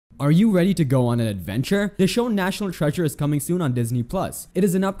Are you ready to go on an adventure? The show National Treasure is coming soon on Disney+. It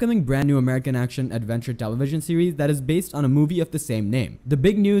is an upcoming brand new American action adventure television series that is based on a movie of the same name. The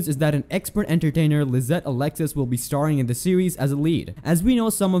big news is that an expert entertainer, Lisette Alexis, will be starring in the series as a lead. As we know,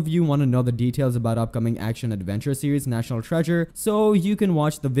 some of you want to know the details about upcoming action adventure series National Treasure, so you can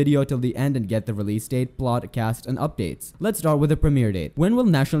watch the video till the end and get the release date, plot, cast, and updates. Let's start with the premiere date. When will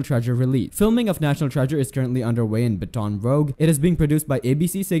National Treasure release? Filming of National Treasure is currently underway in Baton Rouge. It is being produced by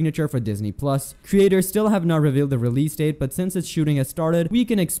ABC Signature for Disney+. Creators still have not revealed the release date, but since its shooting has started, we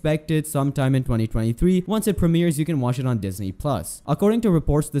can expect it sometime in 2023. Once it premieres, you can watch it on Disney+. According to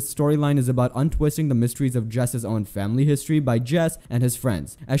reports, this storyline is about untwisting the mysteries of Jess's own family history by Jess and his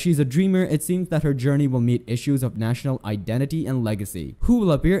friends. As she's a dreamer, it seems that her journey will meet issues of national identity and legacy. Who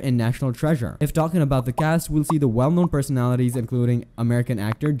will appear in National Treasure? If talking about the cast, we'll see the well-known personalities including American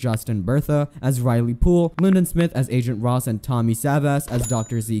actor Justin Bertha as Riley Poole, Lyndon Smith as Agent Ross, and Tommy Savas as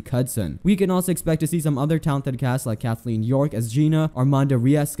Dr. Zeke Hudson. We can also expect to see some other talented casts like Kathleen York as Gina, Armando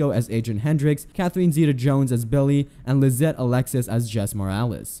Riesco as Agent Hendricks, Catherine Zeta-Jones as Billy, and Lisette Alexis as Jess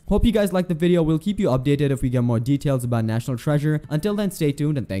Morales. Hope you guys liked the video. We'll keep you updated if we get more details about National Treasure. Until then, stay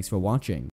tuned and thanks for watching.